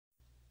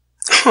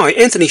Hi,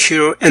 Anthony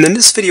here, and in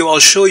this video I'll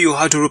show you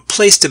how to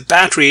replace the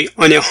battery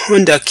on your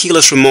Honda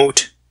keyless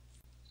remote.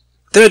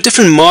 There are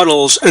different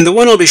models, and the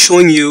one I'll be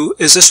showing you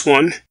is this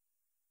one.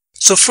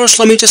 So first,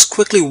 let me just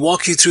quickly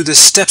walk you through the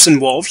steps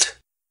involved.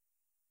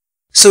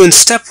 So in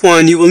step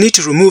 1, you will need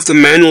to remove the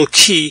manual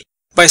key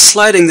by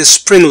sliding the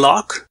spring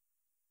lock.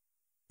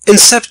 In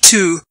step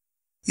 2,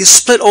 you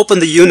split open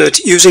the unit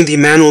using the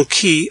manual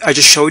key I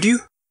just showed you.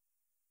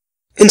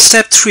 In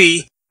step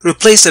 3,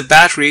 replace the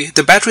battery.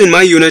 The battery in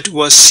my unit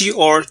was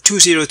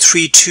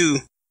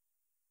CR2032.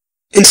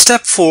 In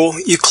step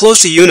 4, you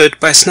close the unit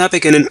by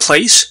snapping it in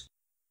place.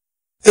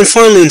 And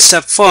finally, in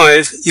step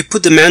 5, you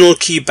put the manual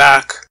key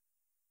back.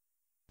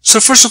 So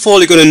first of all,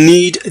 you're going to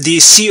need the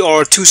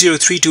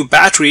CR2032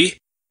 battery,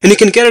 and you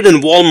can get it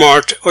in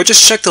Walmart or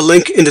just check the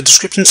link in the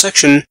description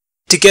section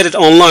to get it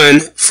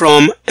online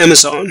from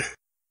Amazon.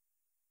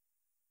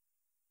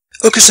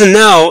 Okay, so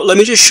now let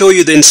me just show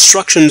you the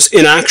instructions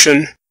in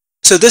action.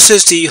 So this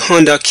is the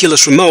Honda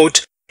keyless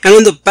remote, and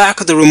on the back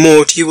of the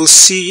remote you will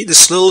see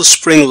this little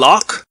spring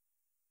lock.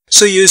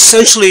 So you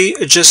essentially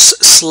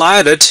just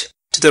slide it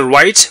to the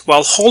right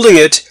while holding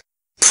it,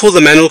 pull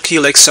the manual key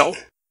like so.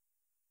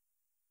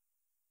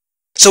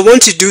 So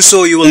once you do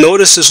so, you will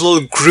notice this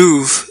little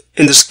groove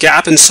in this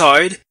gap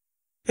inside,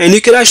 and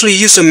you can actually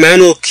use the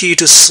manual key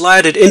to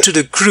slide it into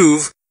the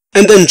groove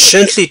and then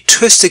gently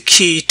twist the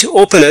key to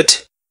open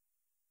it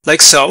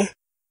like so,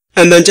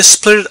 and then just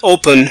split it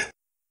open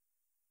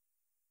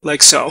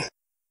like so.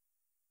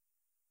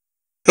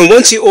 And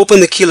once you open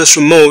the keyless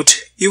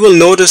remote, you will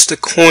notice the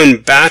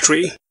coin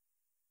battery.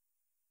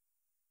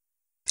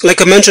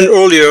 Like I mentioned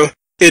earlier,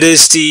 it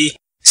is the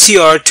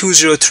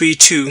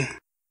CR2032.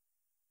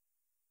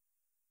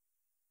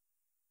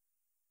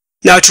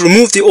 Now to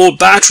remove the old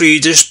battery,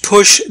 just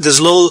push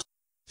these little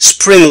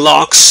spring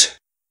locks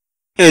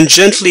and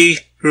gently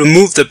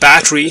remove the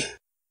battery.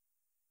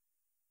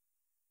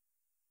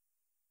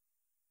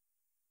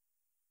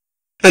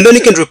 And then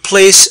you can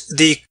replace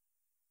the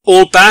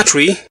old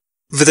battery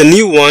with a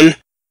new one.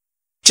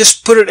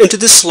 Just put it into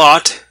the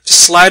slot,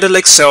 slide it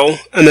like so,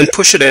 and then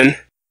push it in.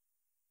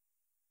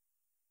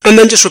 And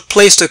then just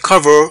replace the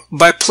cover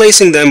by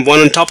placing them one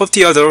on top of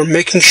the other,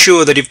 making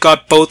sure that you've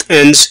got both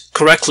ends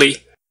correctly.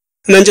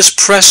 And then just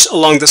press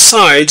along the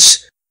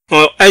sides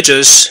or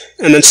edges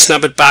and then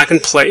snap it back in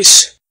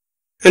place.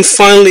 And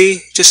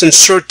finally, just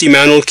insert the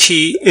manual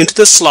key into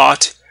the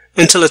slot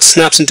until it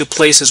snaps into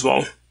place as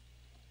well.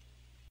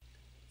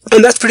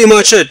 And that's pretty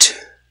much it.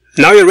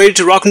 Now you're ready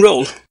to rock and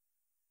roll.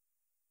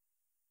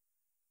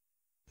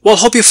 Well,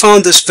 hope you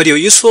found this video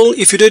useful.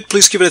 If you did,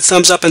 please give it a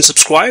thumbs up and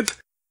subscribe.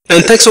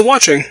 And thanks for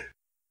watching.